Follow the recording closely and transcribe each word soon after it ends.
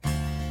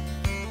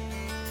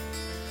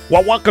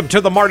Well, welcome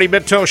to the Marty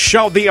Minto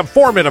Show, the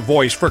informative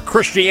voice for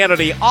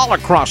Christianity all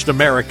across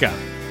America.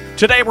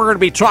 Today we're going to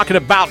be talking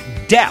about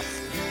death,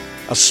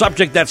 a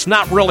subject that's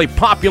not really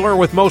popular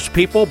with most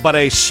people, but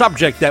a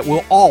subject that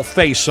we'll all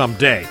face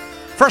someday.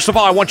 First of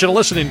all, I want you to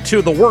listen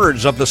to the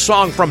words of the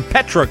song from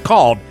Petra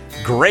called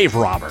Grave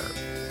Robber.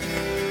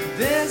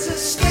 There's a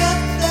step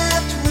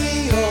that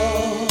we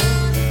all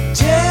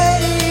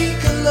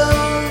take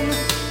alone,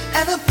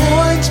 an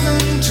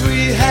appointment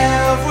we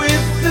have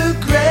with the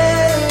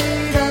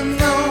great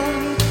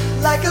unknown.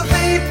 Like a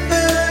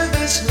vapor,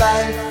 this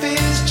life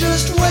is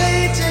just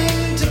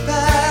waiting to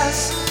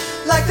pass.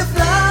 Like the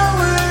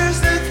flowers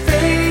that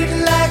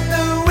fade, like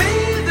the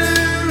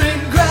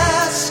withering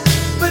grass.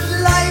 But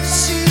life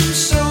seems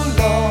so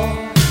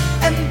long,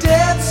 and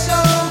death so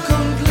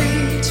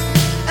complete,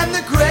 and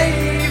the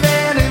grave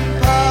an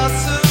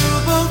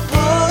impossible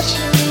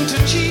portion to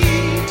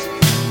cheat.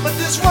 But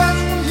there's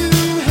one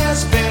who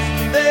has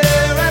been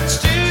there and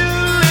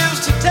still lives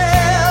to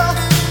tell.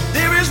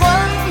 There is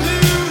one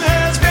who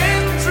has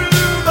been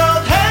through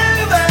both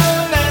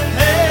heaven and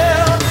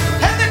hell,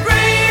 and the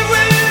grave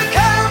will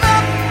come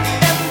up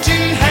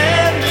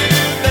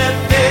empty-handed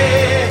that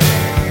day.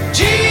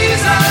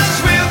 Jesus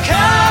will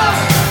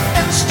come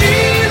and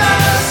steal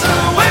us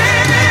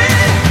away.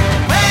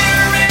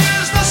 Where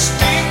is the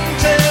sting?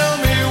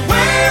 Tell me,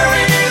 where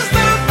is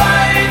the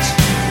bite?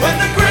 When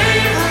the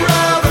grave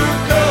robber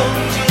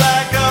comes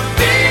like a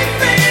thief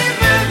in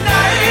the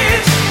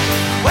night.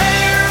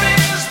 Where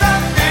is the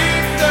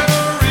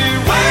victory?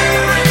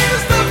 Where is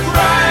the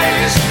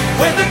prize?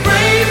 When the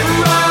grave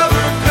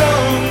robber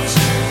comes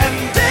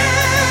and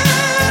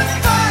death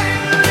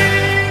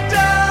finally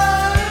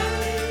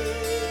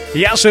dies.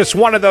 Yes, it's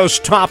one of those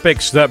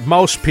topics that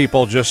most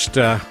people just,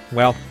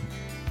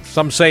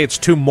 some say it's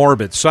too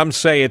morbid. Some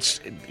say it's,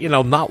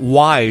 not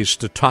wise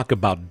to talk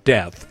about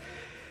death.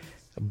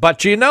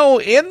 But in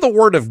the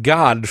Word of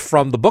God,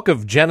 from the book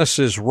of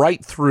Genesis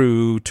right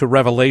through to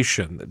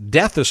Revelation,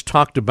 death is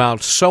talked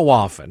about so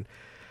often.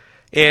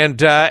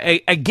 And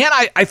again,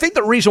 I think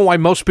the reason why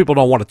most people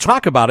don't want to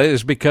talk about it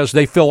is because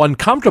they feel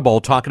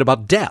uncomfortable talking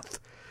about death.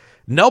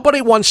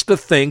 Nobody wants to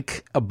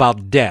think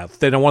about death.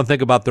 They don't want to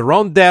think about their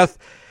own death.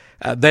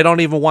 They don't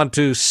even want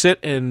to sit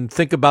and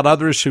think about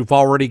others who've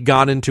already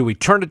gone into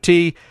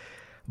eternity.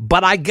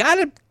 But I got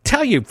to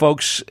tell you,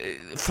 folks,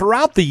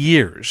 throughout the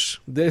years,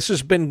 this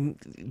has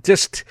been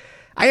just,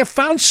 I have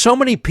found so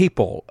many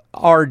people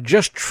are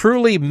just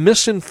truly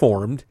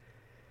misinformed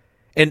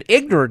and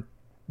ignorant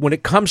when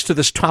it comes to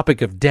this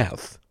topic of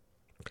death.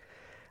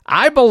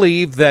 I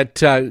believe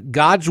that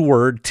God's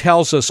Word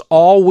tells us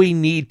all we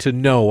need to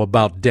know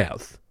about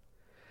death,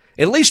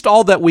 at least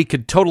all that we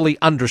could totally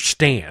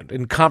understand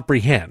and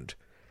comprehend.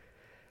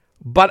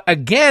 But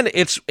again,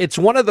 it's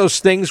one of those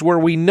things where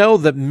we know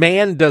that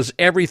man does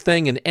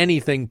everything and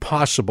anything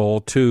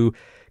possible to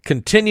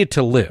continue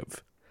to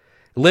live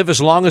as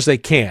long as they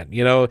can.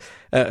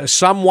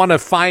 Some want to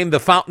find the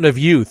fountain of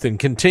youth and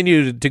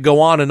continue to go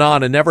on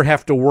and never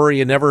have to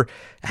worry and never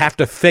have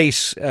to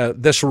face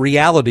this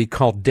reality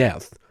called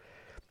death.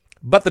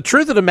 But the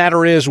truth of the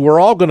matter is we're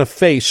all going to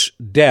face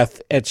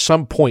death at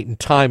some point in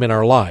time in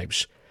our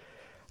lives.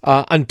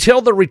 Until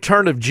the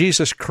return of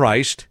Jesus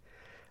Christ,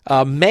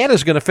 man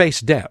is going to face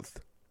death.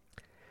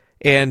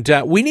 And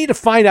we need to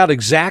find out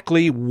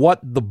exactly what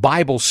the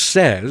Bible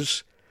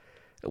says,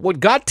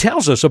 what God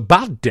tells us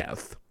about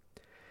death.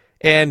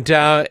 And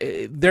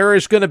there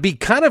is going to be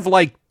kind of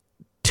like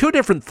two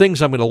different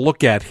things I'm going to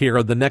look at here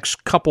on the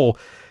next couple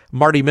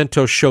Marty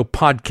Minto Show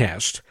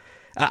podcasts.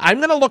 I'm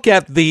going to look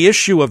at the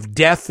issue of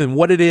death and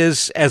what it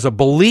is as a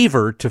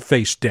believer to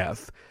face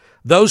death.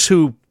 Those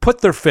who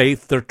put their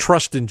faith, their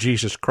trust in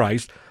Jesus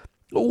Christ,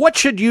 what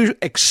should you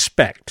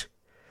expect?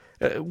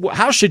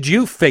 How should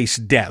you face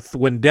death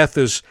when death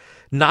is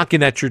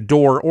knocking at your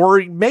door?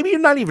 Or maybe you're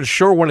not even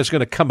sure when it's going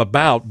to come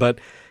about, but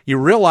you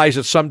realize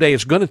that someday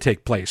it's going to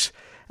take place.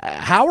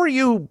 How are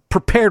you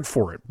prepared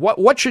for it?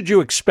 What should you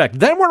expect?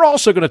 Then we're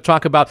also going to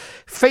talk about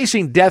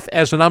facing death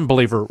as an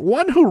unbeliever,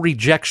 one who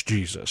rejects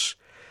Jesus,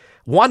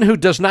 one who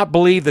does not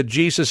believe that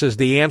Jesus is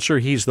the answer,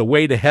 he's the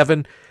way to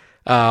heaven,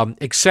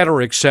 et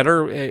cetera, et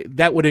cetera.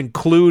 That would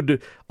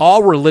include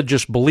all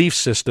religious belief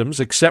systems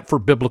except for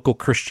biblical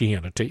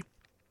Christianity.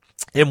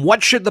 And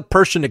what should the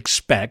person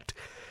expect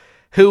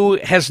who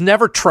has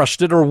never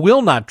trusted or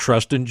will not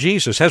trust in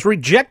Jesus, has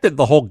rejected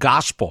the whole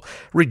gospel,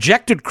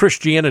 rejected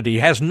Christianity,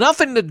 has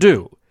nothing to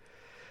do?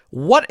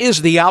 What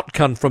is the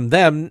outcome from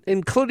them,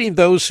 including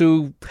those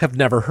who have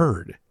never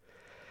heard?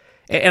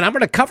 And I'm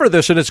going to cover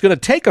this, and it's going to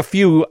take a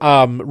few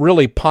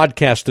really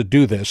podcasts to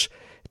do this,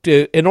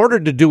 in order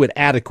to do it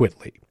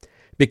adequately.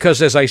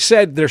 Because as I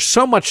said, there's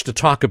so much to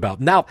talk about.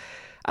 Now,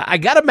 I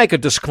got to make a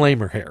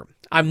disclaimer here.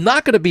 I'm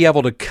not going to be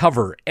able to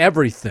cover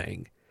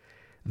everything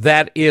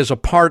that is a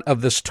part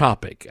of this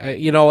topic.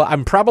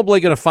 I'm probably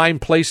going to find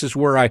places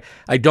where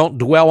I don't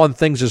dwell on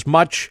things as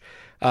much.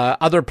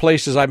 Other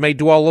places I may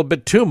dwell a little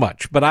bit too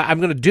much. But I'm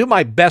going to do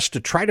my best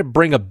to try to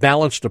bring a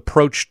balanced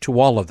approach to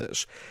all of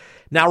this.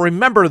 Now,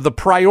 remember the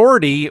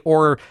priority,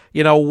 or,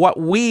 what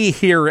we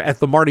here at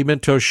the Marty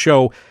Minto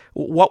Show,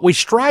 what we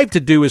strive to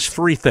do is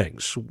three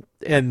things.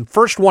 And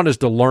first one is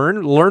to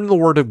learn the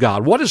Word of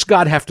God. What does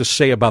God have to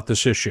say about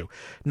this issue?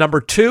 Number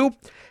two,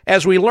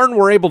 as we learn,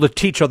 we're able to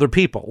teach other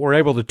people. We're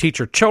able to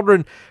teach our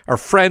children, our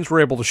friends.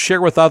 We're able to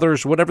share with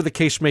others, whatever the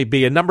case may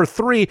be. And number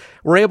three,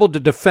 we're able to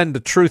defend the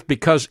truth,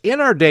 because in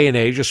our day and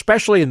age,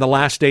 especially in the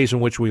last days in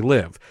which we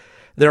live,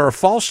 there are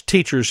false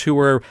teachers who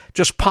are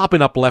just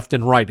popping up left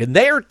and right, and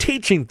they are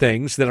teaching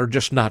things that are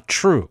just not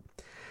true.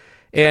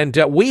 And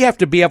we have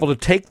to be able to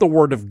take the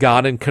Word of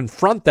God and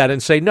confront that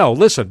and say, no,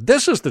 listen,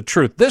 this is the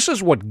truth. This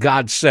is what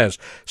God says.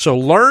 So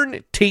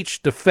learn,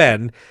 teach,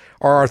 defend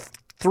are our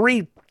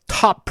three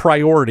top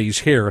priorities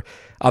here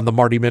on the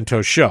Marty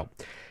Minto Show.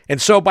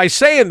 And so by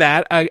saying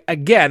that,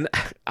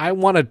 I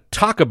want to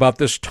talk about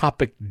this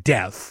topic,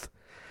 death.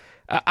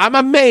 I'm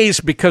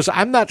amazed because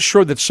I'm not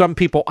sure that some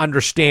people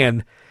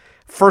understand,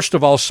 first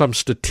of all, some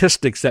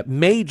statistics that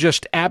may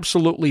just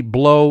absolutely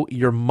blow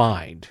your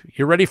mind.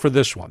 You ready for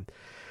this one?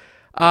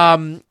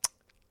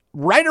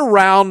 Right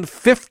around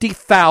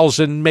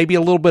 50,000, maybe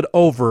a little bit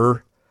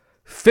over,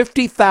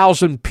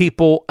 50,000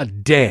 people a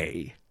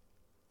day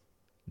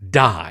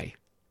die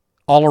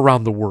all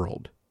around the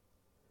world.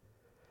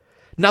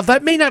 Now,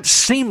 that may not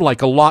seem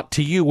like a lot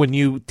to you when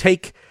you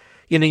take,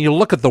 you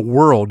look at the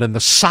world and the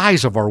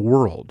size of our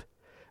world.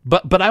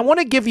 But I want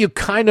to give you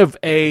kind of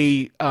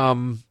a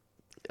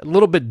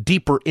little bit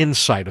deeper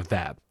insight of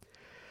that.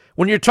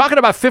 When you're talking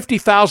about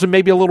 50,000,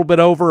 maybe a little bit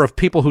over, of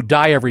people who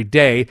die every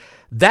day,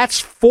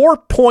 that's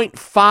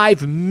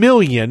 4.5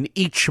 million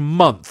each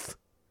month.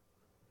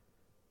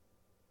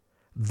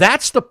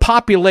 That's the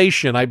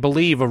population, I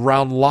believe,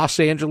 around Los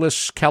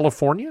Angeles,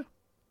 California.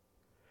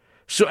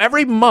 So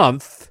every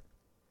month,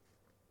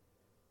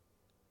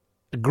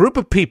 a group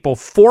of people,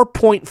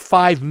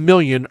 4.5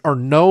 million, are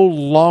no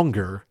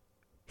longer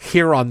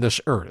here on this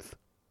earth.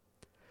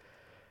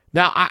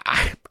 Now,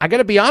 I got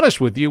to be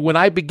honest with you, when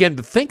I begin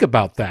to think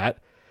about that,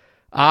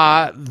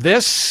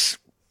 this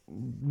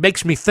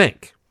makes me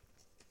think.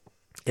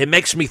 It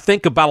makes me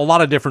think about a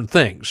lot of different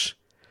things.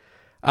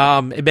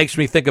 It makes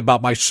me think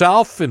about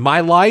myself in my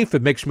life.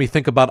 It makes me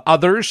think about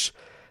others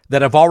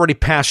that have already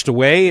passed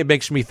away. It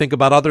makes me think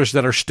about others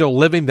that are still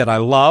living that I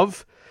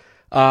love.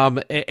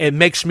 It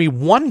makes me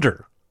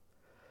wonder.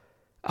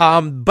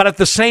 But at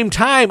the same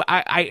time,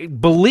 I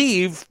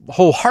believe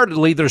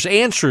wholeheartedly there's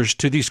answers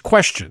to these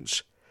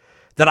questions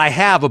that I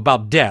have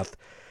about death.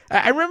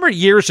 I remember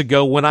years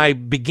ago when I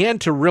began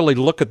to really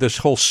look at this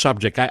whole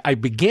subject, I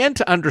began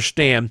to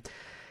understand,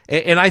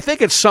 and I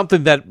think it's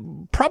something that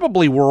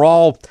probably we're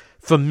all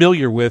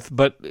familiar with,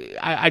 but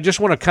I just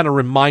want to kind of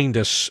remind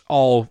us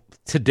all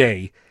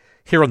today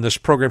here on this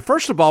program.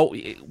 First of all,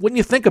 when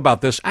you think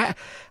about this, I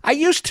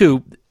used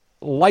to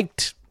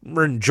liked,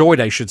 or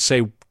enjoyed, I should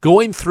say,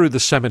 going through the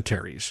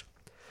cemeteries.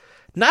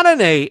 Not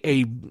in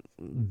a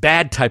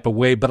bad type of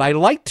way, but I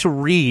liked to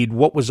read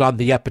what was on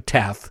the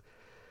epitaph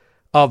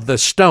of the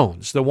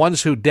stones, the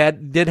ones who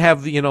did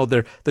have,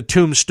 the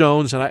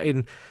tombstones,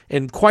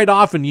 and quite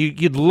often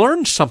you'd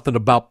learn something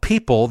about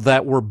people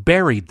that were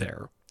buried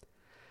there.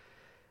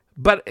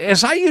 But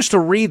as I used to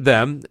read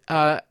them,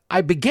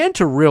 I began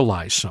to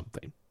realize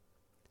something.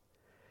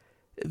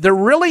 There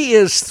really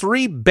is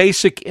three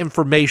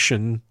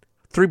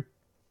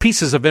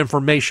pieces of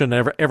information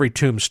every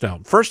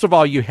tombstone. First of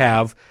all, you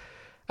have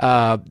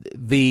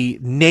the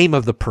name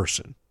of the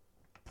person.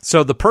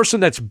 So the person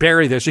that's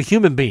buried there's a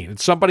human being.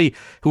 It's somebody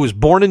who was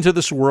born into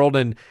this world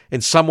and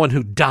someone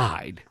who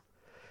died.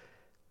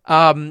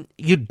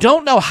 You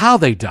don't know how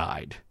they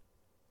died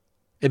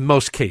in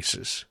most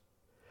cases.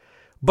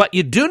 But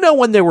you do know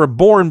when they were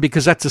born,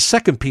 because that's the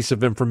second piece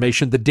of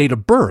information, the date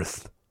of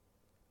birth.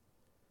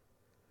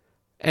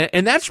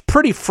 And that's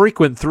pretty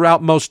frequent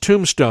throughout most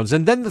tombstones.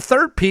 And then the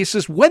third piece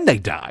is when they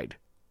died.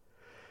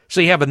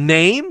 So you have a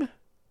name,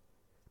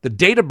 the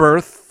date of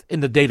birth,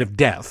 and the date of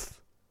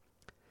death.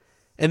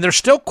 And there's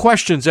still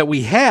questions that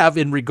we have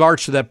in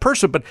regards to that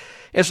person. But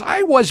as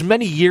I was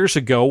many years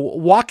ago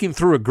walking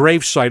through a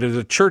gravesite at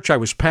a church I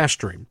was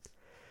pastoring,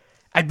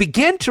 I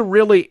began to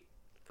really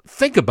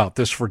think about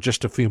this for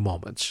just a few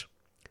moments.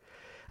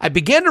 I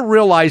began to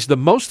realize that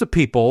most of the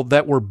people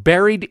that were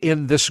buried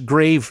in this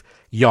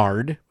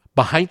graveyard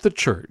behind the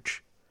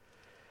church,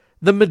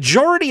 the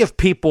majority of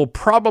people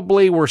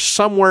probably were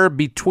somewhere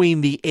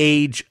between the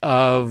age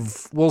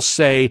of, we'll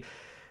say,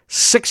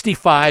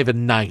 65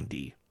 and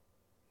 90.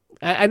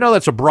 I know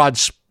that's a broad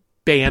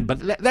span, but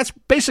that's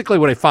basically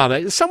what I found.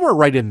 It's somewhere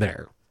right in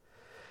there.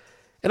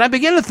 And I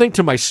began to think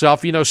to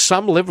myself,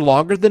 some lived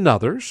longer than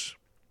others.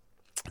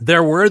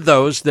 There were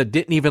those that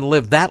didn't even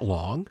live that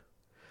long.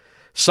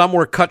 Some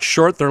were cut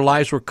short. Their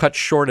lives were cut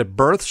short at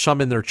birth,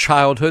 some in their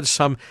childhood,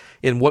 some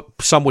in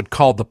what some would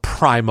call the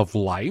prime of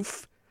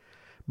life.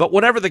 But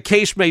whatever the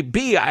case may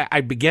be, I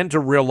began to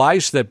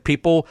realize that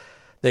people,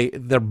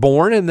 they're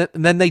born and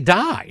then they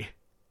die.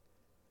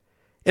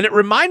 And it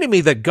reminded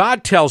me that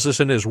God tells us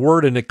in His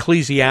Word in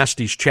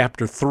Ecclesiastes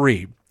chapter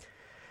 3,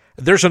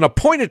 there's an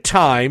appointed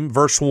time,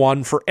 verse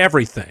 1, for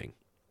everything.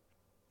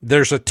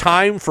 There's a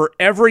time for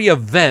every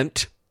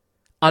event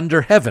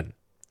under heaven.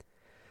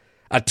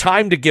 A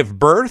time to give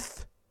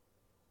birth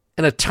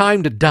and a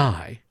time to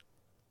die.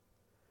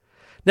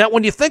 Now,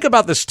 when you think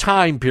about this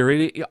time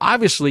period,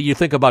 obviously you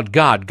think about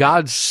God.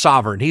 God's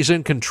sovereign. He's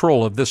in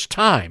control of this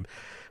time.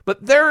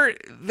 But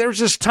there's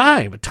this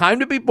time, a time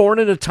to be born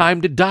and a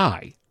time to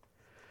die.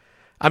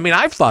 I mean,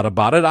 I've thought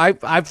about it.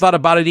 I've thought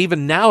about it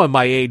even now in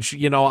my age.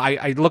 You know,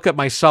 I look at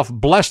myself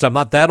blessed. I'm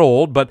not that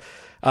old, but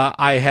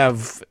I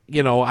have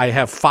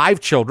 5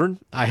 children.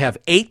 I have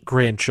 8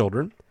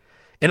 grandchildren,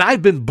 and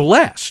I've been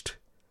blessed.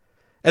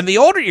 And the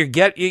older you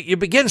get, you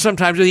begin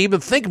sometimes to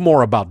even think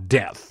more about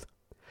death.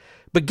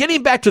 But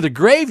getting back to the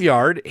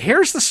graveyard,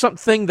 here's the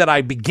something that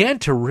I began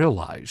to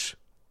realize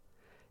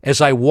as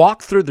I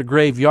walked through the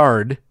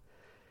graveyard,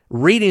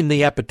 reading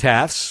the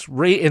epitaphs,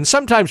 and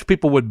sometimes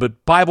people would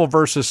put Bible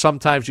verses,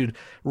 sometimes you'd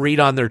read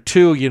on there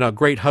too, you know,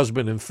 great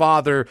husband and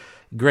father,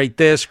 great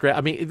this, great,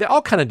 I mean,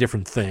 all kind of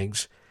different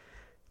things.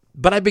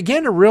 But I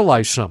began to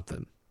realize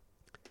something.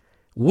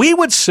 We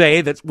would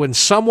say that when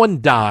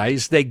someone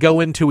dies, they go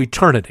into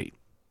eternity.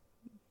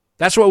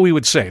 That's what we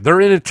would say.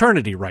 They're in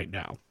eternity right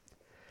now.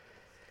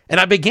 And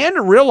I began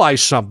to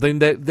realize something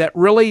that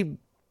really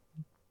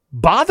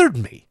bothered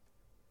me.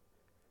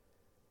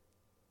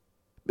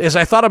 As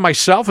I thought of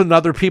myself and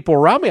other people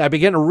around me, I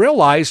began to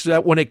realize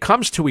that when it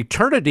comes to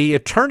eternity,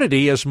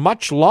 eternity is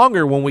much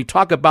longer when we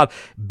talk about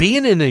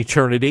being in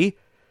eternity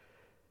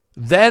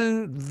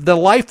than the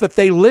life that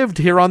they lived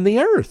here on the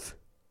earth.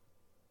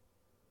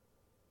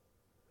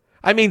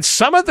 I mean,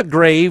 some of the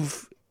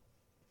grave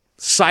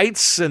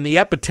sites and the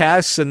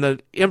epitaphs and the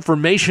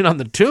information on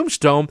the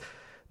tombstone,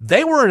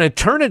 they were in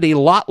eternity a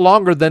lot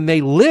longer than they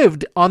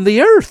lived on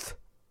the earth.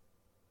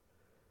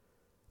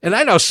 And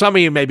I know some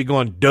of you may be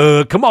going,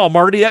 duh, come on,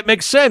 Marty, that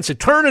makes sense.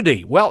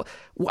 Eternity. Well,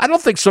 I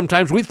don't think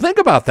sometimes we think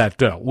about that,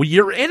 though. When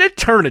you're in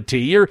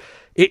eternity,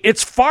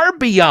 it's far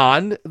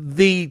beyond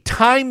the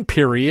time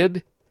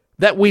period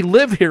that we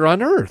live here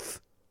on earth.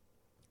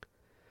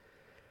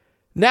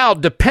 Now,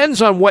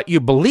 depends on what you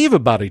believe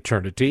about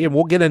eternity, and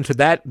we'll get into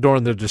that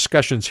during the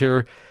discussions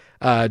here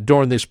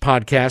during this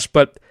podcast.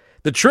 But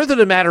the truth of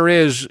the matter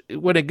is,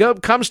 when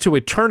it comes to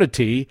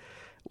eternity,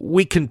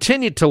 we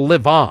continue to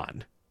live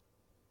on.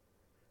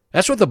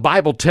 That's what the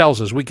Bible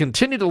tells us. We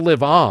continue to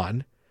live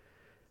on.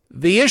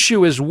 The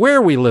issue is where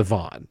we live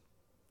on,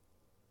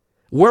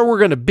 where we're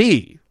going to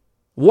be,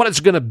 what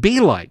it's going to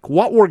be like,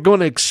 what we're going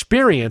to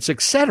experience,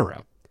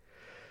 etc.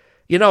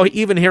 You know,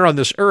 even here on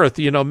this earth,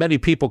 you know, many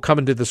people come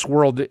into this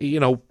world, you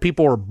know,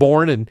 people are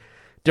born in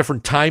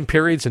different time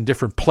periods and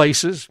different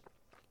places.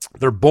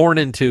 They're born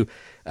into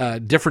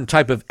different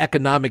type of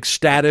economic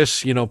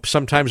status. You know,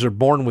 sometimes they're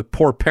born with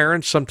poor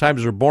parents.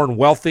 Sometimes they're born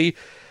wealthy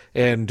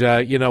and,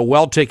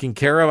 well taken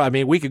care of. I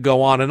mean, we could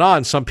go on and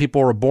on. Some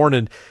people are born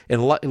in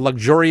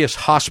luxurious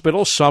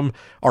hospitals. Some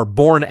are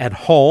born at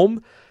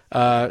home.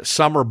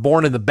 Some are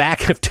born in the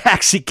back of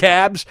taxi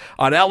cabs,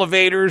 on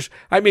elevators.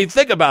 I mean,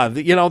 think about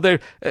it. You know,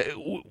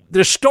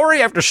 there's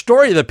story after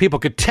story that people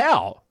could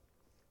tell.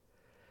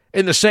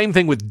 And the same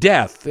thing with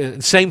death,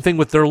 and same thing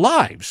with their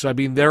lives. I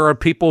mean, there are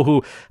people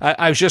who,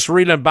 I was just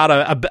reading about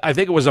I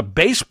think it was a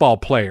baseball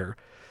player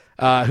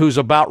who's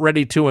about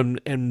ready to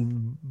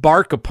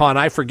embark upon,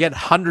 I forget,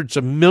 hundreds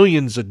of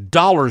millions of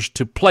dollars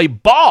to play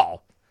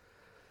ball.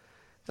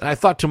 And I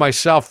thought to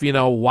myself, you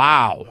know,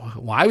 wow.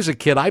 When I was a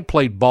kid, I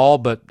played ball,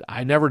 but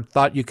I never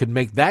thought you could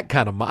make that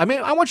kind of money. I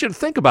mean, I want you to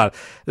think about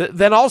it.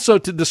 Then also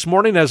this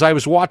morning, as I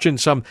was watching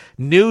some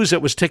news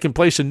that was taking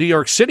place in New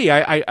York City,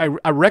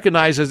 I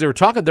recognized as they were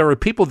talking, there were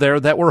people there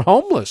that were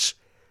homeless.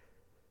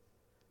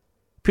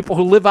 People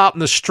who live out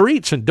in the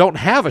streets and don't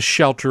have a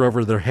shelter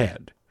over their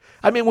head.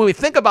 I mean, when we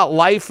think about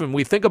life and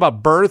we think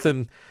about birth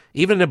and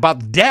even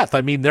about death,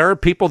 I mean, there are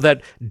people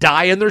that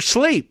die in their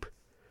sleep.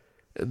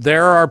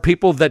 There are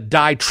people that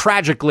die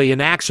tragically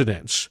in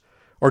accidents.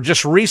 Or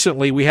just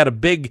recently, we had a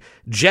big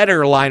jet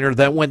airliner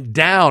that went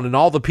down and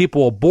all the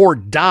people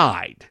aboard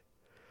died.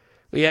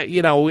 We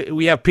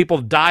have people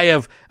die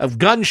of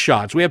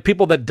gunshots. We have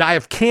people that die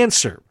of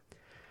cancer.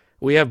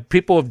 We have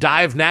people who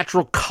die of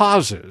natural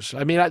causes.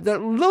 I mean, the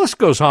list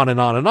goes on and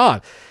on and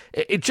on.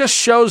 It just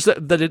shows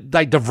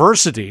that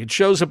diversity. It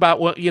shows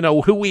about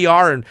who we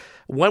are and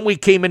when we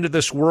came into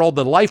this world,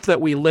 the life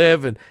that we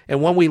live, and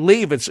when we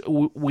leave,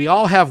 we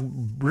all have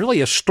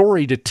really a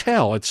story to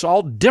tell. It's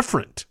all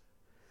different.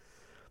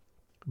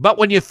 But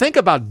when you think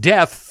about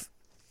death,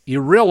 you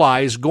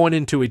realize going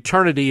into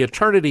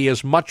eternity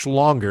is much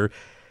longer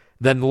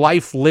than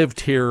life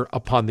lived here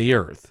upon the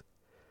earth.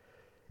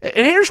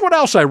 And here's what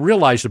else I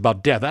realized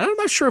about death. I'm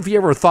not sure if you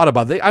ever thought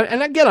about it.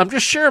 And again, I'm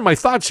just sharing my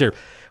thoughts here.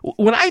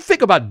 When I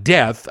think about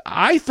death,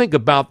 I think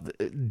about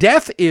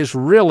death is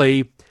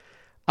really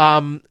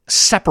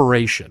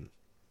separation.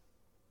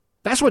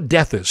 That's what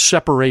death is,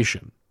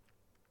 separation.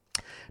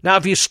 Now,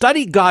 if you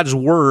study God's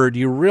word,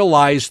 you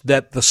realize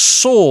that the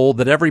soul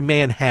that every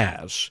man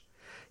has,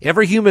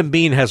 every human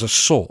being has a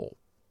soul.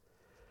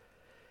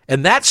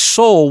 And that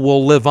soul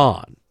will live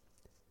on.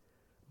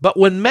 But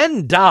when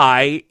men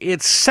die,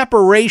 it's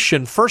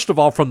separation, first of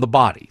all, from the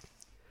body.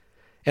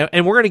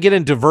 And we're going to get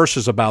into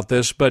verses about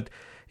this, but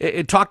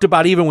it talked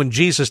about even when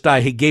Jesus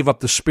died, he gave up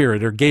the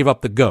spirit or gave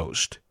up the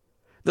ghost.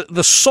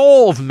 The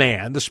soul of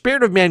man, the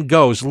spirit of man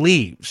goes,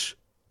 leaves.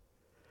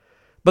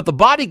 But the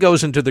body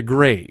goes into the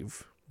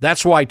grave.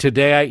 That's why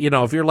today,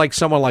 if you're like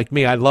someone like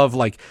me, I love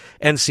like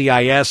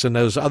NCIS and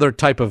those other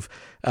type of,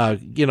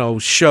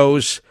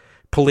 shows,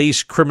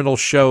 police, criminal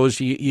shows.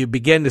 You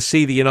begin to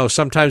see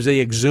sometimes they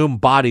exhume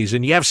bodies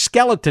and you have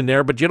skeleton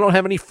there, but you don't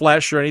have any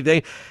flesh or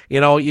anything.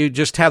 You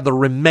just have the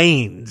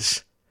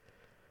remains.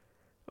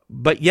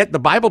 But yet the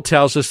Bible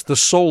tells us the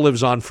soul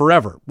lives on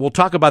forever. We'll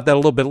talk about that a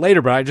little bit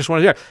later, but I just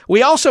want to hear.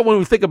 We also, when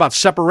we think about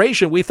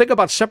separation, we think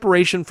about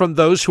separation from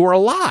those who are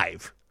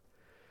alive.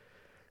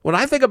 When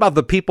I think about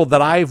the people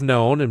that I've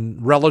known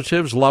and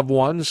relatives, loved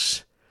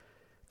ones,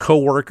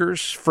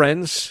 co-workers,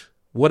 friends,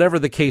 whatever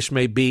the case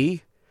may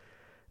be,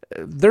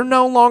 they're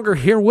no longer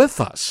here with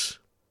us.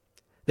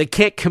 They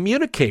can't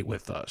communicate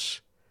with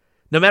us.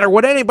 No matter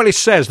what anybody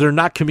says, they're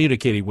not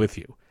communicating with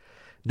you.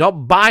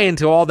 Don't buy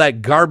into all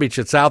that garbage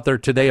that's out there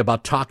today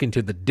about talking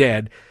to the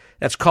dead.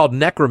 That's called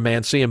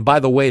necromancy, and by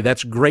the way,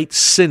 that's great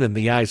sin in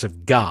the eyes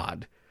of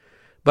God.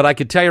 But I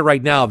can tell you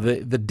right now,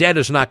 the dead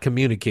is not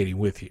communicating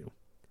with you.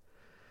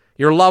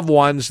 Your loved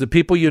ones, the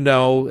people you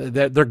know,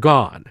 they're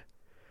gone.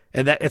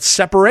 And that it's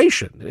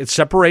separation. It's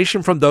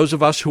separation from those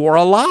of us who are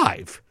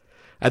alive.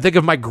 I think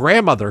of my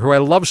grandmother, who I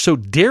love so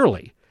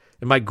dearly,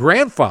 and my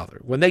grandfather.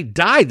 When they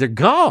died, they're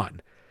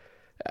gone.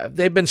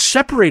 They've been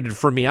separated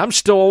from me. I'm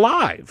still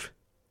alive.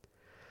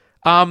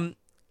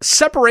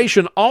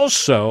 Separation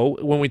also,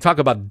 when we talk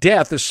about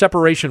death, is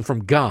separation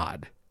from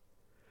God.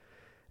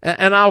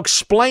 And I'll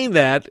explain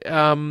that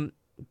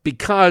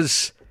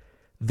because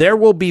there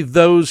will be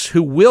those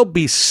who will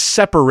be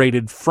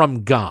separated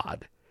from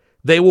God.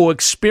 They will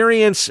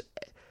experience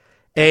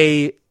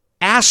an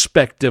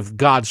aspect of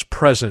God's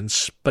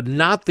presence, but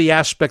not the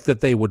aspect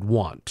that they would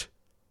want.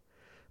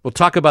 We'll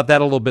talk about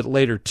that a little bit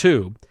later,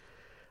 too.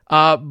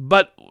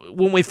 But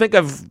when we think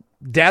of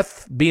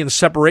death being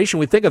separation,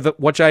 we think of it,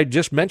 which I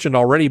just mentioned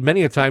already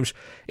many times,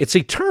 it's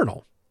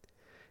eternal.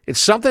 It's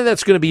something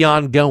that's going to be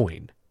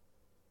ongoing.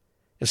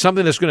 It's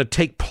something that's going to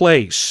take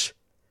place.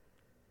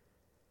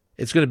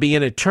 It's going to be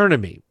in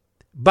eternity.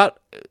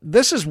 But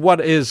this is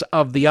what is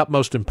of the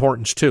utmost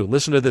importance, too.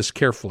 Listen to this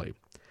carefully.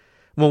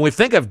 When we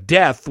think of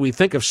death, we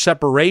think of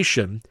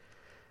separation.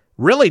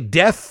 Really,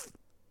 death,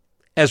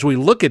 as we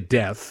look at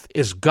death,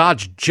 is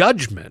God's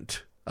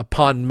judgment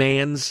upon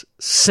man's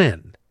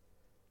sin.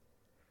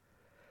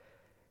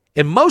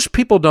 And most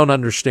people don't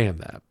understand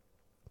that.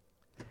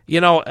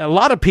 A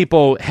lot of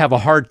people have a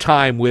hard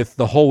time with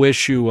the whole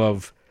issue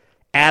of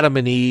Adam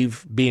and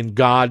Eve being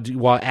God,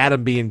 well,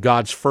 Adam being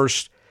God's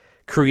first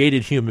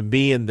created human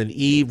being, then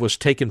Eve was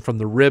taken from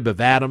the rib of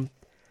Adam.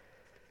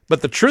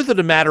 But the truth of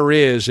the matter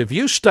is, if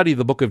you study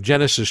the book of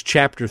Genesis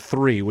chapter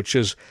 3, which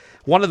is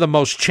one of the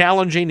most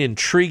challenging,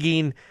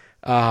 intriguing,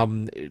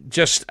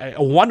 just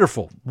a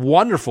wonderful,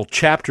 wonderful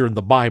chapter in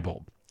the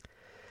Bible,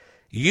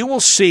 you will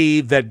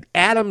see that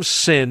Adam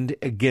sinned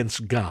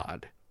against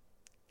God.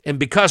 And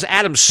because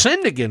Adam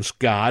sinned against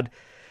God,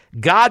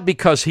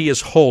 because he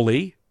is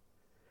holy,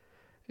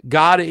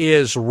 God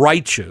is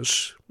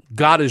righteous,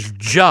 God is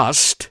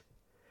just,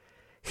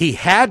 he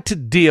had to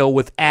deal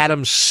with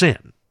Adam's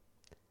sin.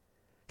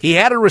 He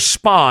had to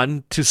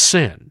respond to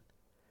sin.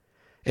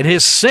 And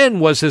his sin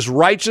was his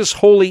righteous,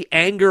 holy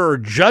anger or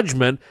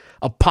judgment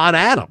upon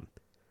Adam.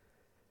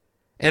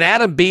 And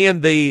Adam being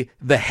the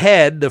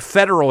head, the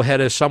federal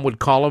head, as some would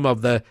call him,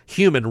 of the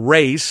human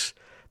race,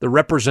 the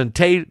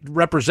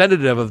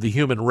representative of the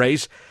human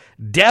race,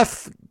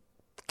 death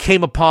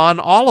came upon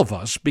all of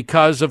us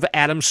because of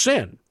Adam's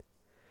sin.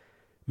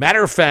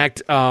 Matter of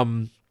fact,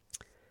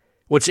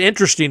 what's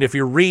interesting, if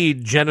you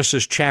read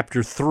Genesis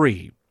chapter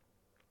 3,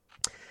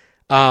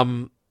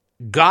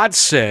 God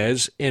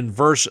says in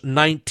verse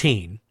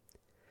 19,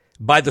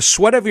 "By the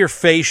sweat of your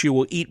face you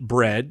will eat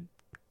bread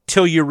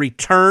till you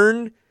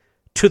return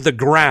to the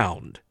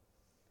ground,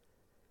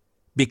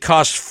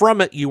 because from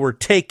it you were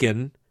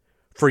taken,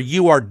 for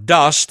you are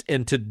dust,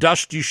 and to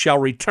dust you shall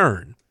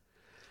return."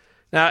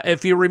 Now,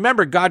 if you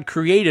remember, God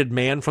created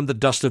man from the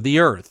dust of the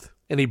earth,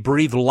 and he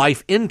breathed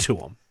life into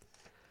him.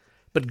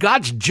 But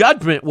God's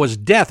judgment was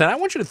death, and I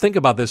want you to think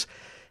about this.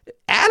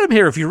 Adam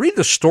here, if you read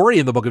the story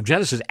in the book of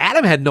Genesis,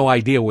 Adam had no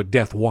idea what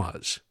death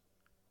was.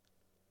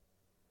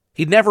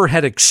 He never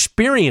had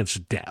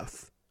experienced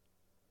death.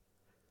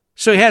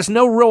 So he has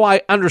no real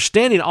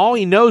understanding. All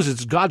he knows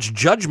is God's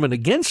judgment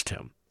against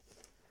him.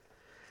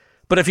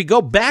 But if you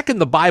go back in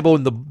the Bible,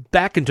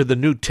 back into the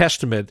New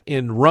Testament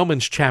in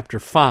Romans chapter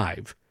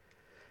 5,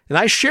 and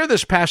I share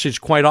this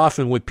passage quite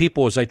often with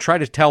people as I try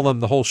to tell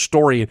them the whole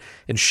story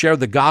and share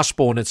the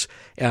gospel in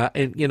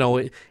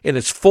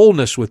its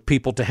fullness with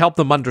people to help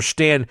them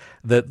understand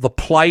the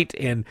plight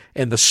and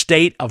the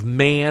state of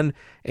man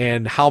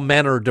and how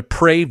men are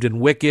depraved and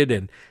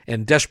wicked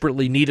and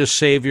desperately need a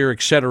Savior,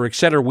 etc.,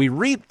 etc. We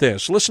read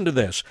this. Listen to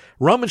this.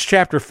 Romans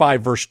chapter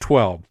 5, verse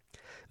 12.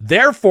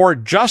 "Therefore,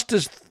 just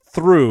as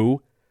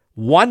through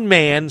one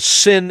man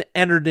sin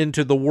entered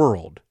into the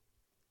world."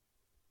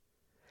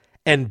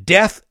 and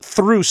death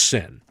through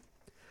sin.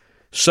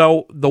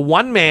 So the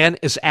one man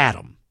is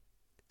Adam.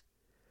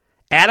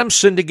 Adam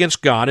sinned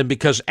against God, and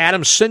because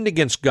Adam sinned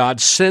against God,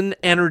 sin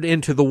entered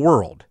into the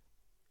world.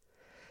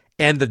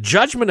 And the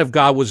judgment of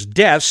God was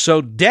death,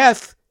 so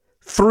death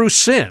through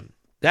sin.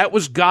 That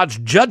was God's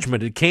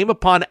judgment. It came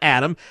upon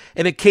Adam,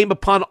 and it came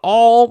upon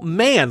all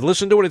man.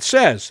 Listen to what it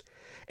says.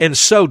 And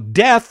so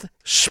death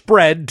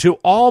spread to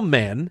all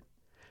men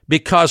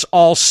because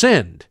all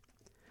sinned.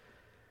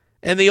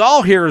 And the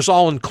all here is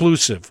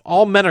all-inclusive.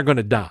 All men are going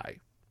to die.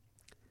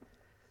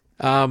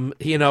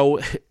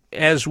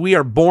 As we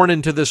are born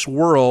into this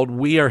world,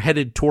 we are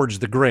headed towards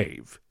the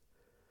grave.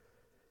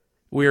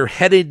 We are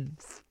headed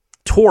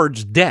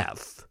towards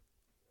death.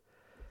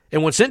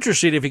 And what's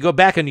interesting, if you go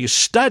back and you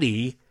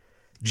study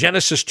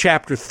Genesis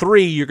chapter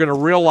 3, you're going to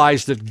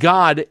realize that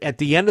God, at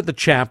the end of the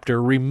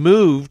chapter,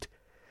 removed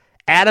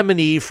Adam and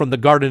Eve from the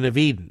Garden of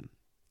Eden.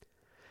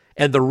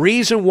 And the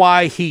reason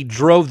why he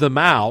drove them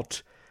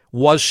out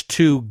was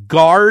to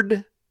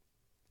guard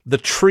the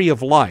tree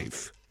of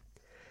life.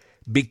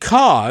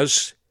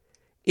 Because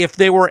if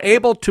they were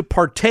able to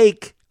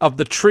partake of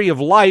the tree of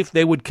life,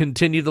 they would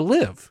continue to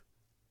live.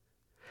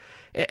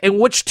 And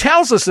which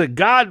tells us that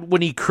God,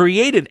 when he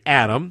created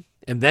Adam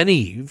and then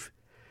Eve,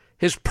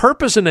 his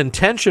purpose and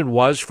intention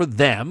was for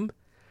them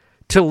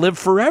to live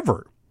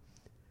forever,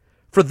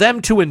 for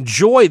them to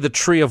enjoy the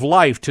tree of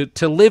life,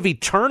 to live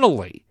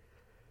eternally,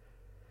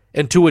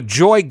 and to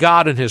enjoy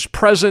God and his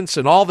presence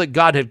and all that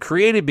God had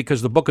created,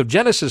 because the book of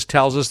Genesis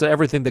tells us that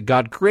everything that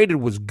God created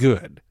was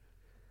good.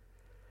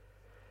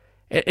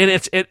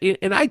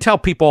 And I tell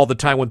people all the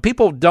time, when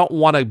people don't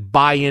want to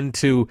buy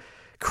into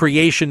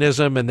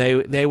creationism and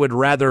they would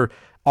rather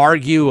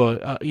argue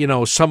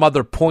some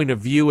other point of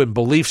view and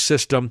belief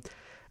system,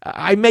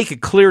 I make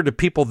it clear to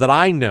people that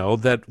I know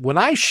that when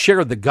I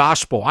share the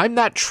gospel, I'm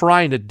not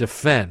trying to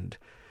defend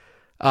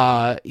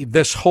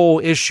this whole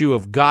issue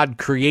of God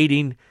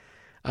creating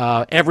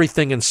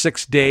everything in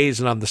 6 days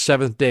and on the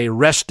seventh day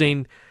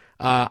resting.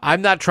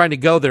 I'm not trying to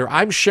go there.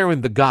 I'm sharing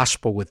the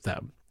gospel with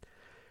them.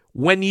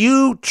 When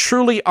you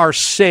truly are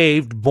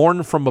saved,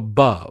 born from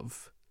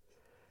above,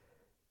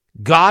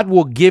 God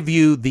will give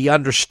you the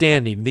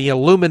understanding. The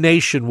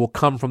illumination will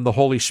come from the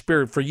Holy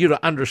Spirit for you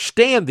to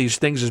understand these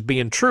things as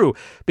being true.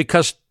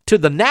 Because to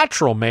the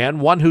natural man,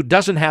 one who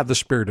doesn't have the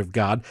Spirit of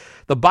God,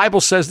 the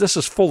Bible says this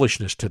is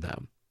foolishness to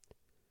them.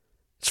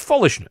 It's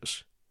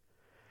foolishness.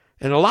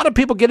 And a lot of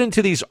people get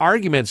into these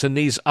arguments and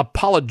these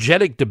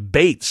apologetic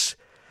debates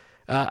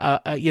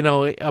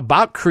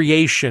about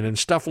creation and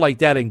stuff like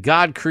that, and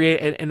God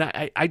create. And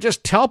I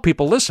just tell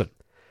people, listen,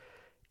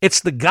 it's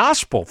the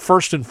gospel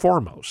first and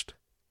foremost.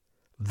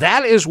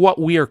 That is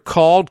what we are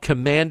called,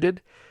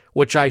 commanded,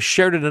 which I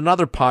shared in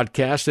another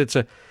podcast.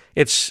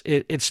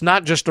 It's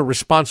not just a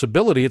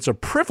responsibility; it's a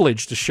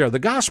privilege to share the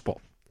gospel.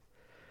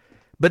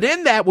 But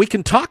in that, we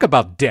can talk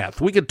about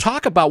death. We can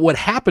talk about what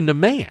happened to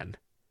man,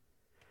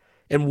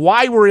 and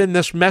why we're in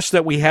this mess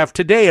that we have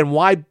today, and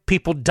why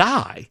people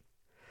die.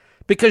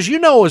 Because you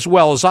know as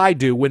well as I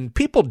do, when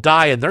people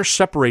die and they're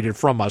separated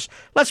from us,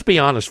 let's be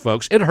honest,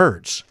 folks, it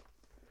hurts.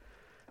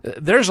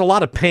 There's a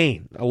lot of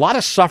pain, a lot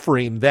of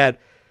suffering that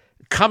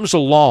comes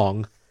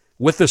along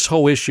with this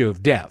whole issue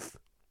of death.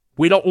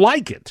 We don't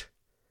like it.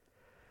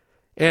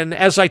 And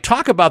as I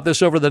talk about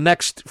this over the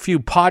next few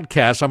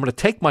podcasts, I'm going to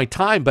take my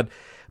time, but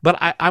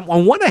I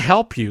want to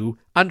help you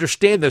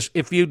understand this.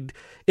 If you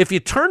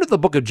turn to the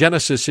book of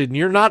Genesis and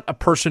you're not a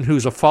person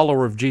who's a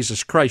follower of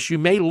Jesus Christ, you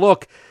may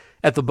look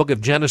at the book of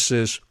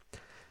Genesis,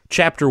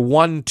 chapter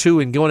 1, 2,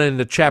 and going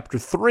into chapter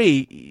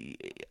 3,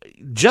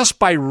 just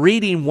by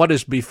reading what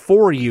is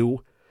before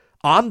you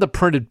on the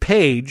printed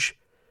page,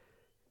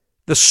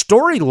 the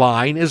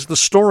storyline is the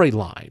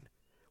storyline.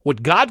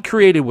 What God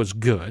created was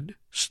good,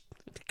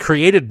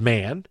 created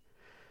man.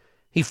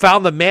 He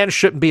found that man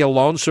shouldn't be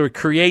alone, so he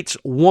creates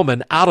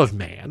woman out of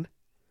man.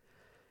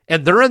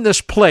 And they're in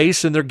this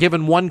place, and they're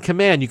given one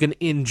command. You can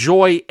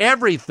enjoy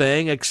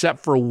everything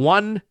except for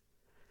one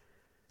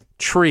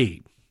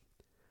tree,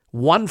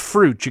 one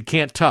fruit you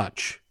can't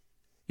touch.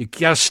 You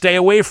got to stay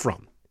away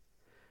from.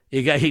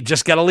 You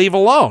just got to leave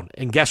alone.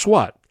 And guess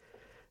what?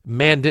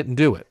 Man didn't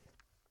do it.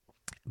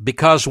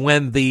 Because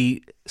when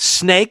the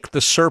snake,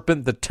 the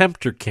serpent, the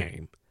tempter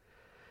came,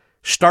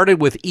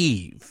 started with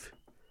Eve,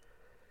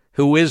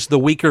 who is the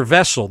weaker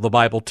vessel, the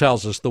Bible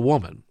tells us, the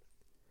woman.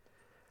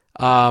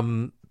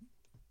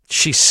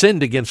 She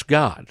sinned against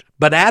God.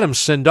 But Adam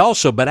sinned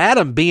also. But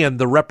Adam, being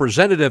the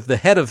representative, the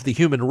head of the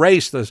human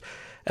race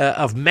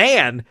of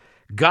man,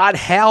 God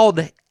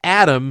held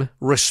Adam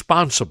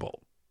responsible.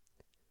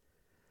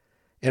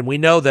 And we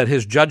know that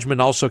his judgment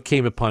also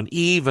came upon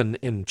Eve and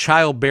in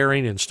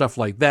childbearing and stuff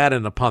like that,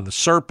 and upon the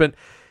serpent.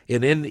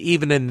 And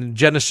even in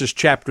Genesis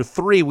chapter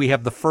 3, we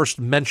have the first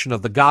mention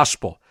of the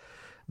gospel,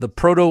 the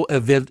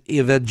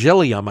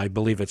proto-evangelium, I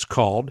believe it's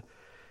called,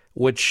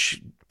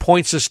 which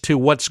points us to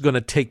what's going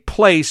to take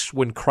place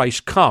when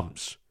Christ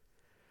comes.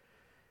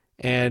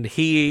 And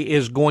he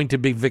is going to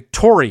be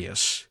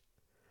victorious.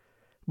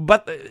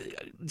 But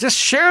just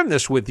sharing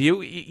this with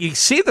you, you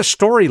see the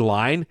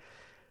storyline.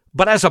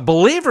 But as a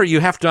believer,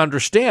 you have to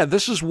understand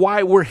this is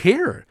why we're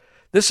here.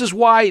 This is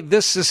why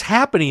this is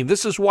happening.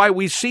 This is why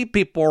we see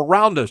people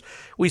around us.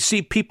 We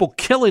see people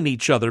killing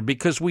each other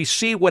because we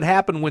see what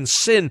happened when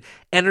sin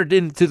entered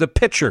into the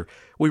picture.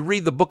 We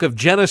read the book of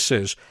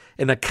Genesis,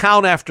 an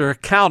account after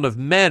account of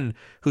men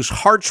whose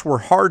hearts were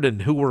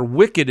hardened, who were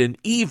wicked and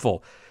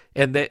evil,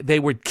 and they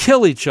would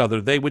kill each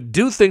other. They would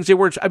do things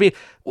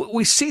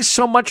we see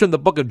so much in the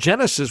book of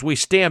Genesis, we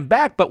stand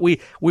back, but we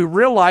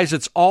realize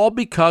it's all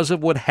because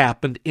of what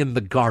happened in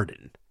the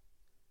garden.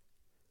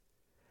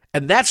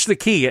 And that's the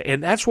key.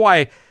 And that's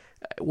why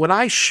when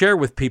I share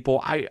with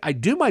people, I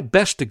do my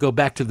best to go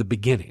back to the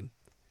beginning,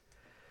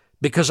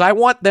 because I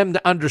want them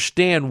to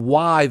understand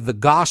why the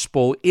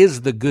gospel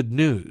is the good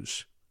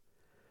news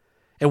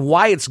and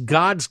why it's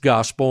God's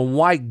gospel and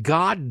why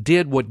God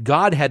did what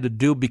God had to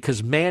do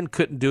because man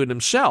couldn't do it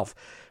himself.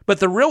 But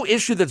the real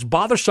issue that's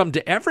bothersome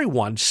to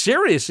everyone,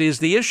 seriously, is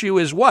the issue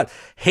is what?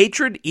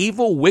 Hatred,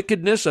 evil,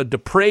 wickedness, a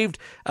depraved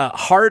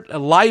heart, a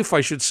life,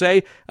 I should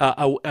say,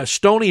 a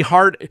stony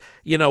heart,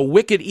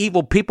 wicked,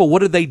 evil people.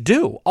 What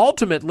do?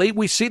 Ultimately,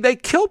 we see they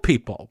kill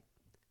people.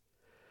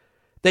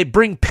 They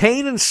bring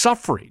pain and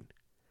suffering.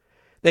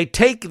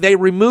 They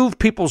remove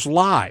people's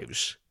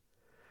lives.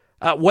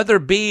 Whether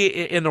it be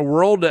in the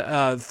world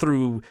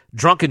through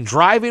drunken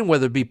driving,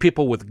 whether it be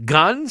people with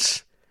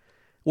guns,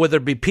 whether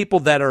it be people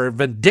that are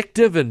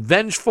vindictive and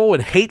vengeful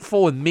and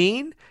hateful and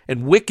mean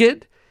and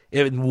wicked,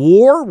 in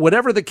war,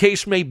 whatever the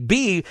case may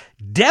be,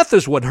 death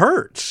is what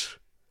hurts.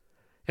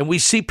 And we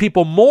see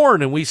people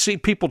mourn and we see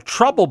people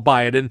troubled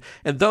by it. And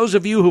those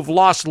of you who've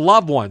lost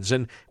loved ones,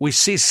 and we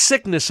see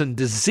sickness and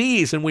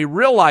disease, and we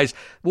realize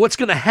what's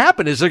going to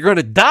happen is they're going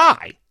to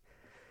die.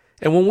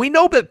 And when we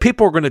know that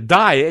people are going to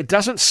die, it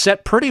doesn't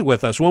set pretty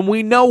with us. When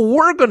we know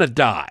we're going to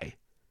die,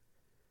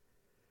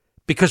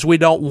 because we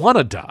don't want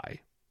to die.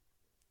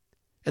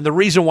 And the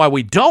reason why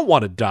we don't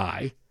want to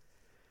die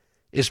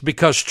is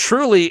because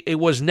truly it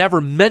was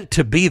never meant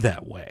to be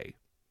that way.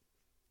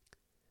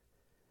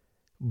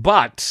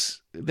 But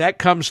that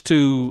comes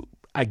to,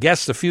 I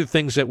guess, the few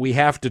things that we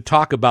have to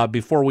talk about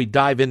before we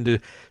dive into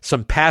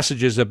some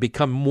passages that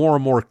become more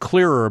and more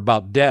clearer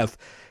about death.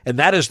 And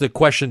that is the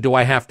question, do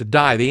I have to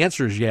die? The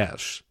answer is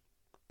yes.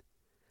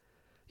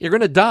 You're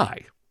going to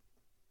die.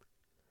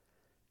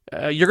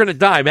 You're going to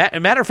die. As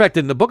a matter of fact,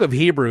 in the book of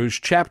Hebrews,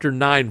 chapter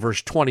 9,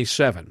 verse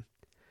 27,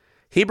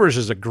 Hebrews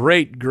is a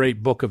great,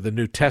 great book of the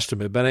New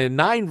Testament, but in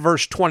 9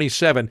 verse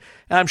 27,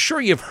 and I'm sure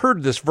you've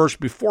heard this verse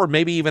before,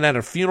 maybe even at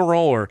a funeral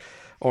or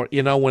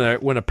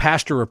when a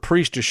pastor or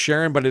priest is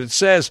sharing, but it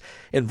says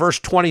in verse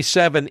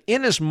 27,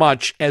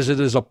 inasmuch as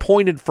it is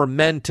appointed for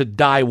men to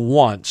die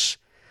once,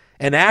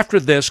 and after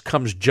this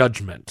comes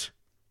judgment.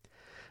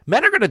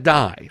 Men are going to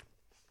die.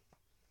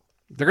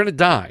 They're going to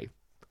die.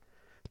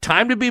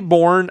 Time to be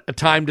born, a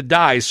time to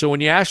die. So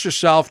when you ask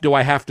yourself, do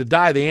I have to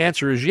die? The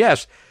answer is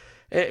yes.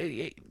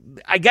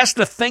 I guess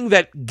the thing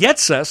that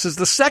gets us is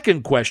the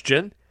second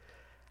question,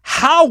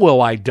 how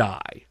will I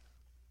die?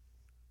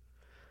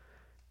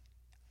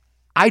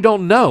 I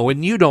don't know,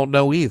 and you don't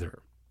know either.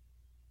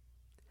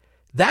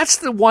 That's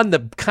the one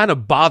that kind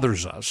of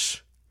bothers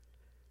us,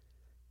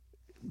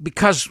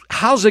 because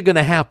how's it going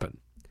to happen?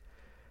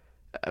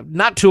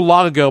 Not too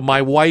long ago,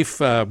 my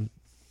wife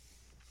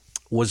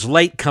was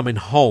late coming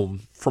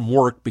home from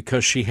work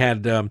because she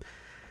had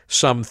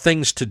some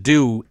things to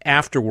do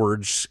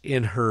afterwards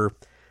in her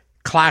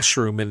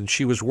classroom, and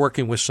she was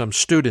working with some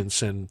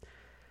students, and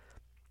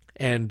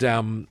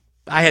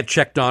I had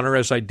checked on her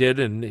as I did,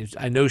 and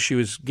I know she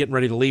was getting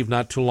ready to leave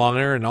not too long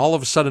there, and all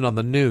of a sudden on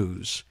the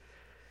news,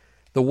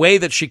 the way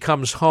that she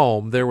comes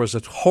home, there was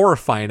a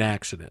horrifying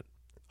accident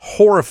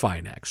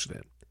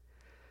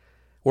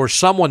where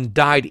someone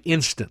died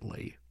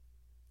instantly,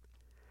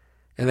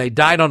 and they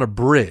died on a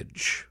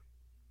bridge.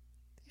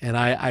 And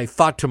I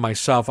thought to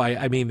myself,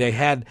 I mean, they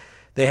had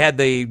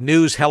the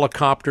news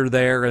helicopter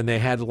there, and they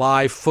had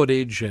live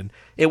footage, and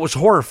it was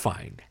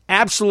horrifying,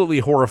 absolutely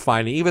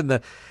horrifying. Even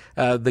the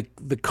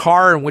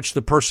car in which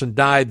the person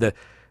died, the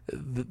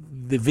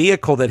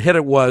vehicle that hit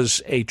it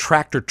was a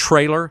tractor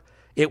trailer.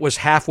 It was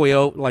halfway,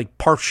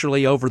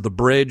 partially over the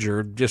bridge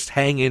or just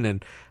hanging,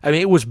 and I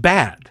mean, it was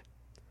bad.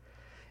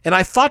 And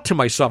I thought to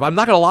myself, I'm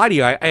not going to lie to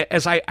you,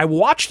 as I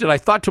watched it, I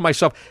thought to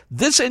myself,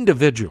 this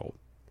individual,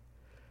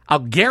 I'll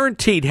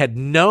guaranteed, had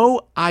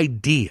no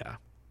idea,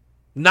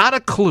 not a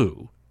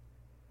clue,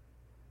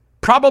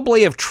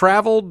 probably have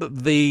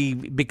traveled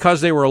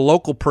because they were a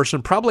local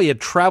person, probably had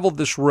traveled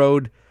this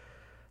road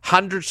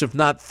hundreds, if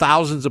not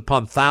thousands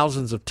upon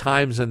thousands of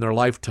times in their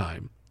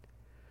lifetime.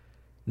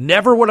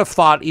 Never would have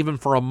thought, even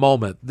for a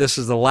moment, this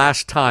is the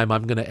last time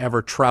I'm going to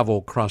ever travel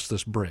across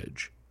this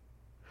bridge.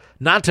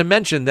 Not to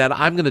mention that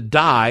I'm going to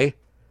die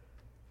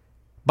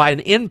by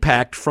an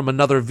impact from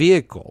another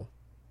vehicle,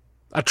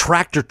 a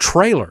tractor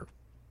trailer.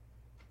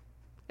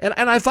 And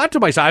I thought to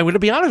myself, I'm going to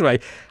be honest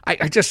with you,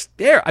 I just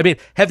there. I mean,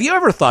 have you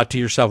ever thought to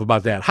yourself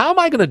about that? How am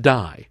I going to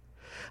die?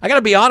 I got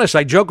to be honest,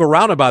 I joke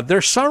around about it.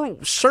 There's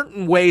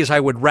certain ways I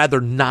would rather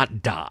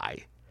not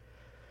die.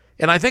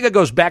 And I think it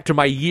goes back to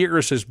my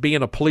years as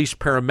being a police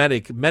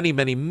paramedic many,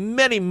 many,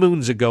 many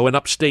moons ago in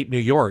upstate New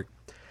York.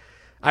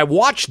 I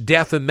watched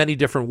death in many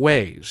different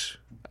ways.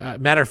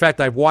 Matter of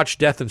fact, I've watched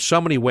death in so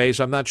many ways,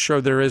 I'm not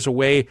sure there is a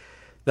way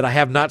that I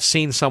have not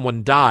seen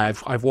someone die.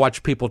 I've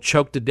watched people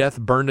choke to death,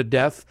 burn to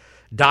death,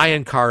 die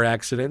in car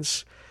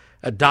accidents,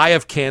 die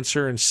of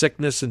cancer and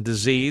sickness and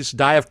disease,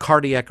 die of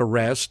cardiac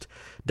arrest,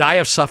 die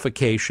of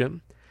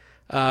suffocation.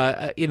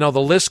 The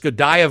list could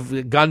die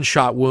of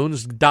gunshot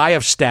wounds, die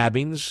of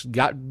stabbings,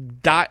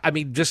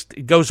 just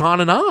it goes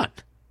on and on.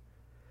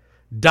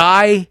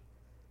 Die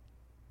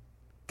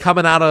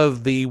coming out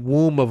of the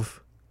womb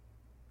of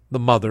the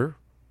mother.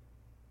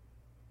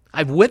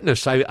 I've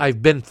witnessed,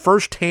 I've been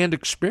firsthand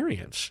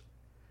experience.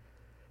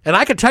 And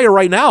I can tell you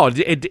right now,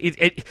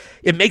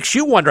 it makes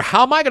you wonder,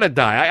 how am I going to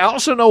die? I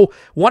also know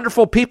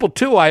wonderful people,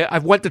 too.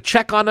 I've went to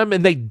check on them,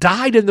 and they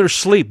died in their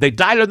sleep. They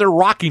died in their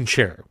rocking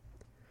chair.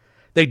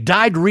 They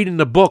died reading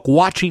a book,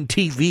 watching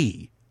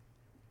TV.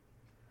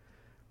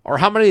 Or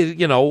how many,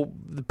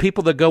 the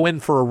people that go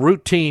in for a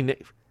routine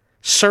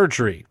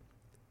surgery,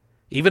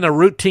 even a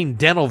routine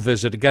dental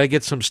visit, got to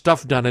get some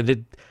stuff done,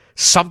 and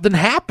something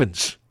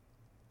happens.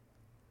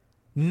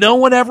 No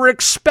one ever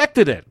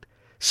expected it.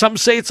 Some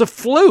say it's a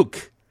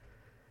fluke.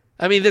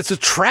 I mean, it's a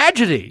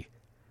tragedy.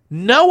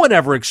 No one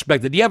ever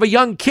expected. You have a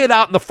young kid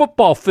out in the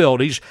football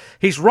field.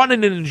 He's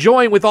running and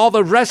enjoying with all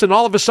the rest, and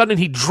all of a sudden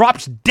he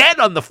drops dead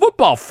on the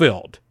football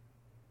field.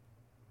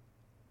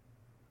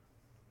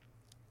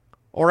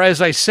 Or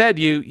as I said,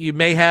 you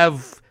may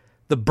have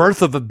the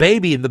birth of a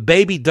baby, and the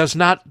baby does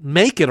not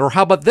make it. Or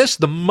how about this?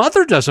 The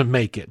mother doesn't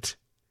make it.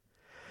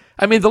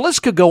 I mean, the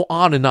list could go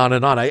on and on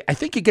and on. I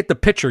think you get the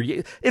picture.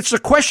 It's the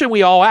question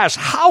we all ask.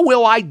 How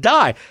will I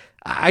die?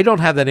 I don't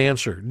have that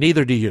answer.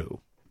 Neither do you.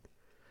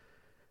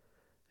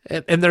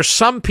 And there's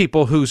some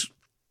people who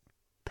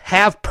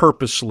have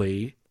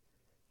purposely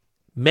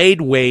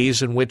made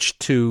ways in which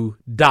to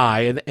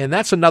die. And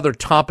that's another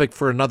topic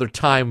for another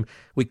time.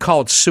 We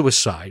call it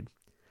suicide,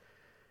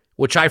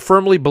 which I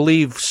firmly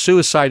believe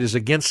suicide is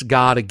against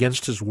God,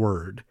 against his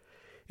word.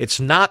 It's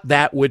not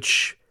that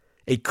which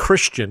a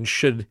Christian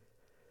should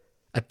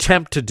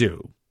attempt to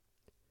do.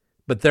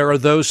 But there are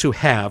those who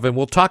have, and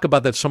we'll talk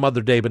about that some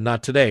other day, but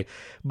not today.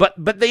 But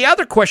the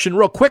other question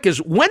real quick is,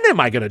 when am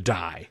I going to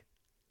die?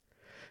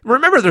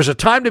 Remember, there's a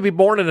time to be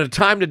born and a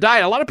time to die.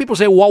 And a lot of people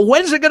say, well,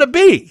 when's it going to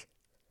be?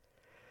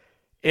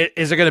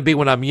 Is it going to be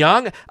when I'm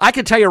young? I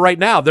can tell you right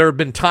now, there have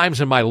been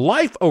times in my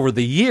life over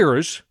the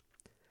years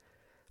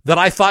that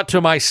I thought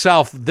to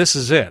myself, this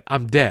is it.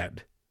 I'm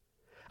dead.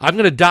 I'm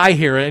going to die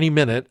here any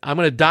minute. I'm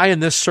going to die in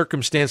this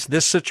circumstance,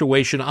 this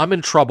situation. I'm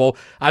in trouble.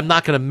 I'm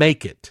not going to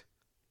make it.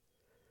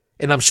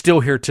 And I'm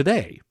still here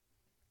today.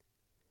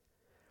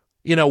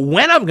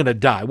 When I'm going to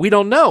die, we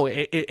don't know.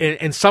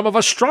 And some of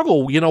us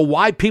struggle.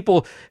 Why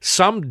people,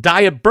 some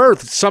die at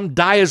birth, some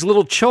die as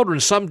little children,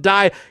 some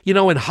die,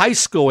 in high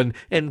school.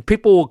 And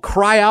people will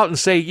cry out and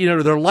say,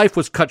 their life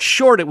was cut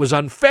short. It was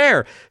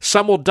unfair.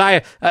 Some will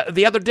die.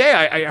 The other day,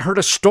 I heard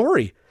a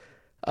story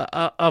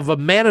of a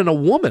man and a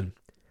woman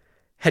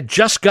had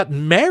just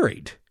gotten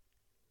married.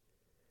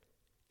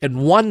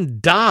 And one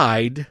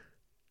died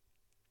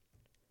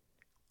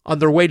on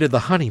their way to the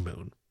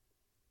honeymoon.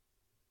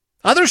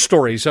 Other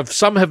stories of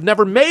some have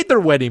never made their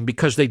wedding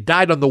because they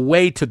died on the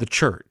way to the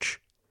church.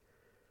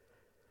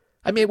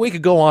 I mean, we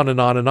could go on and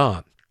on and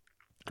on.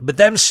 But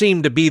them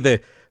seem to be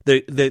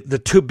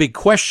the two big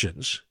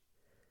questions.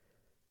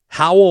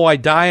 How will I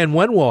die and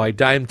when will I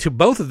die? And to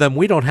both of them,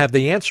 we don't have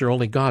the answer,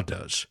 only God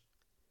does.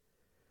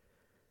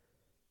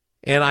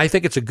 And I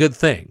think it's a good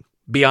thing,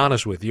 be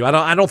honest with you.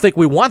 I don't think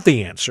we want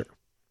the answer.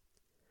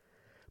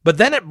 But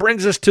then it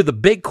brings us to the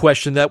big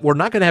question that we're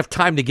not going to have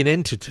time to get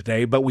into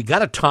today, but we got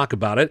to talk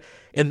about it,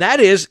 and that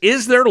is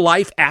there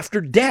life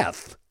after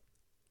death?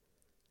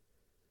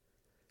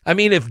 I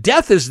mean, if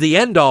death is the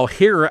end-all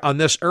here on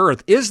this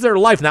earth, is there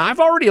life? Now, I've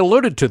already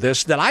alluded to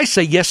this, that I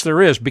say yes,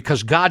 there is,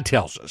 because God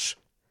tells us.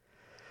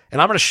 And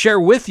I'm going to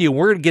share with you,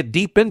 we're going to get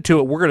deep into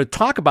it. We're going to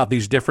talk about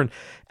these different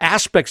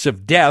aspects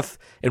of death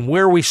and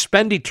where we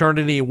spend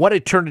eternity and what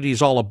eternity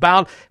is all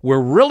about.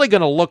 We're really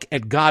going to look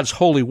at God's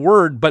holy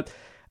word, but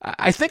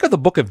I think of the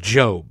book of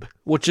Job,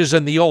 which is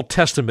in the Old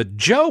Testament.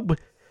 Job,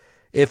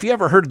 if you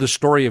ever heard the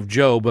story of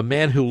Job, a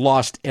man who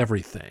lost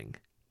everything,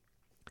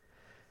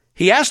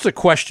 he asked a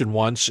question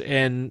once,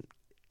 and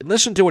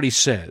listen to what he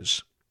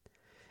says.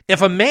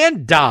 If a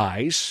man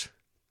dies,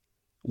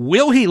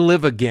 will he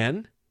live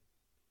again?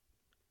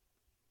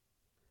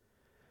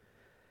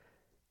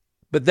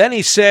 But then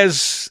he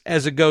says,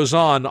 as it goes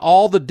on,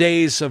 all the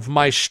days of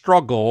my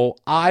struggle,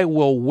 I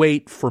will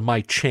wait for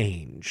my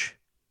change.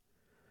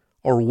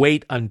 Or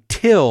wait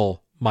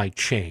until my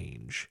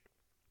change.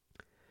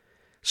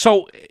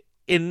 So,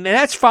 and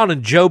that's found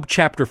in Job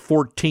chapter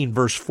 14,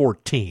 verse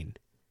 14,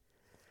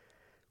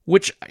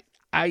 which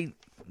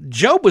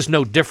Job was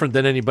no different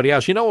than anybody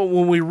else.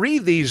 When we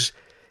read these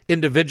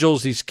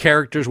individuals, these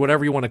characters,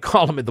 whatever you want to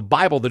call them in the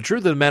Bible, the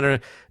truth of the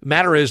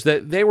matter is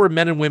that they were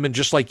men and women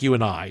just like you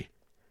and I.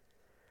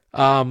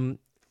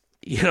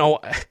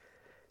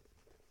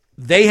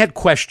 they had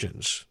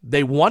questions.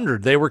 They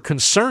wondered. They were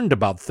concerned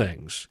about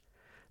things.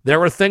 There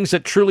were things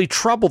that truly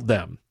troubled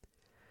them.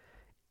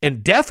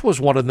 And death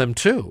was one of them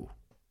too.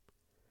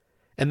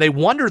 And they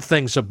wondered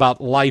things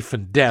about life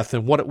and death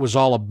and what it was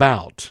all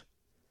about.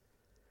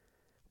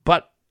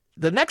 But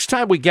the next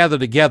time we gather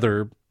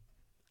together,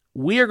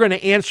 we are going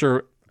to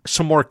answer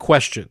some more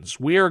questions.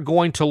 We are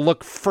going to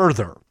look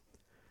further.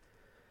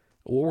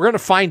 We're going to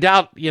find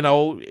out,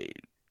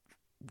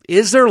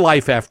 is there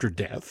life after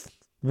death?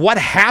 What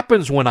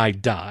happens when I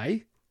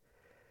die?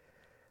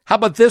 How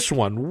about this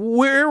one?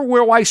 Where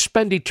will I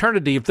spend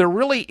eternity? If there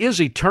really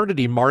is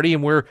eternity, Marty,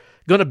 and we're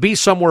going to be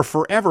somewhere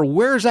forever,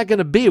 where is that going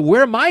to be?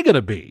 Where am I going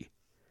to be?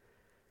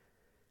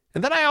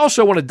 And then I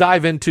also want to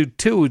dive into,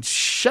 too,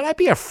 should I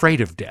be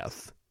afraid of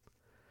death?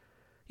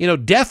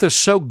 Death is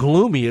so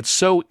gloomy. It's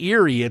so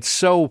eerie. It's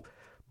so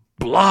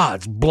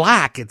it's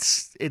black.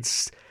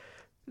 It's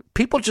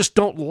people just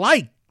don't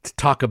like to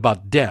talk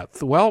about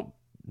death. Well,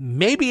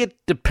 maybe it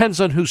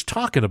depends on who's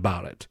talking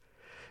about it.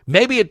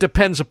 Maybe it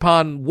depends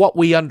upon what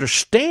we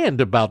understand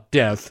about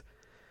death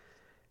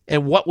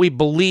and what we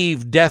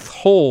believe death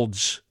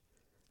holds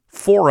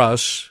for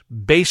us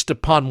based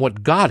upon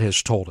what God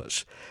has told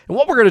us. And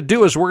what we're going to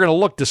do is we're going to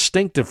look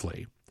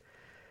distinctively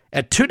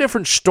at two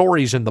different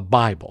stories in the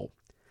Bible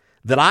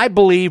that I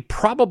believe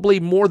probably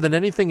more than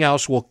anything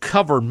else will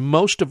cover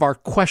most of our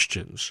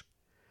questions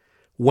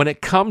when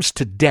it comes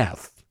to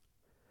death.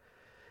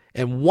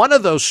 And one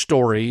of those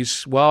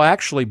stories, well,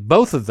 actually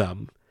both of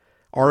them,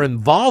 are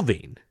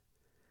involving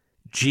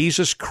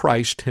Jesus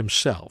Christ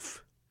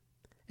himself.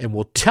 And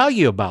we'll tell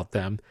you about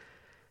them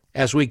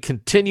as we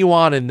continue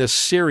on in this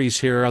series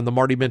here on the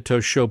Marty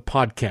Minto Show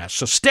podcast.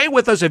 So stay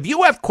with us. If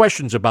you have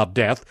questions about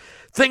death,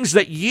 things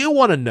that you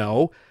want to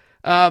know,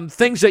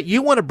 things that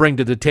you want to bring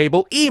to the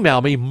table,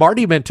 email me,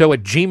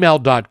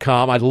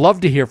 martyminto@gmail.com. I'd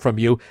love to hear from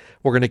you.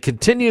 We're going to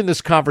continue in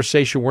this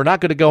conversation. We're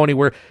not going to go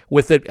anywhere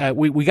with it.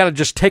 We got to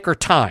just take our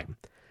time.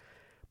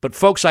 But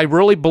folks, I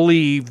really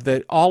believe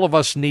that all of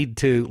us need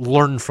to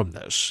learn from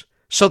this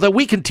so that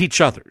we can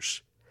teach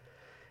others.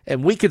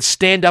 And we could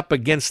stand up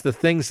against the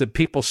things that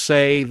people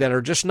say that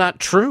are just not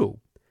true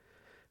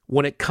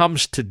when it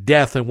comes to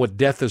death and what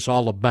death is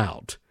all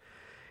about.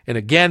 And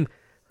again,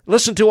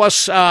 listen to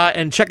us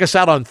and check us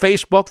out on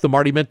Facebook, the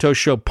Marty Minto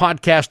Show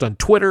podcast, on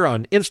Twitter,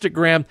 on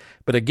Instagram.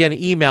 But again,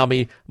 email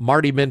me,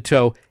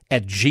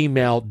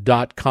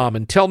 martyminto@gmail.com.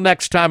 Until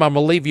next time, I'm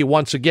going to leave you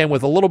once again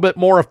with a little bit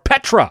more of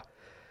Petra,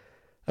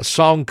 a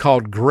song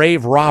called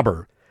Grave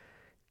Robber,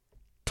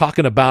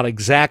 talking about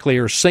exactly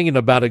or singing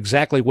about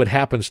exactly what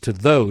happens to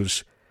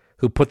those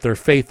who put their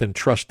faith and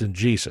trust in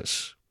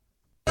Jesus.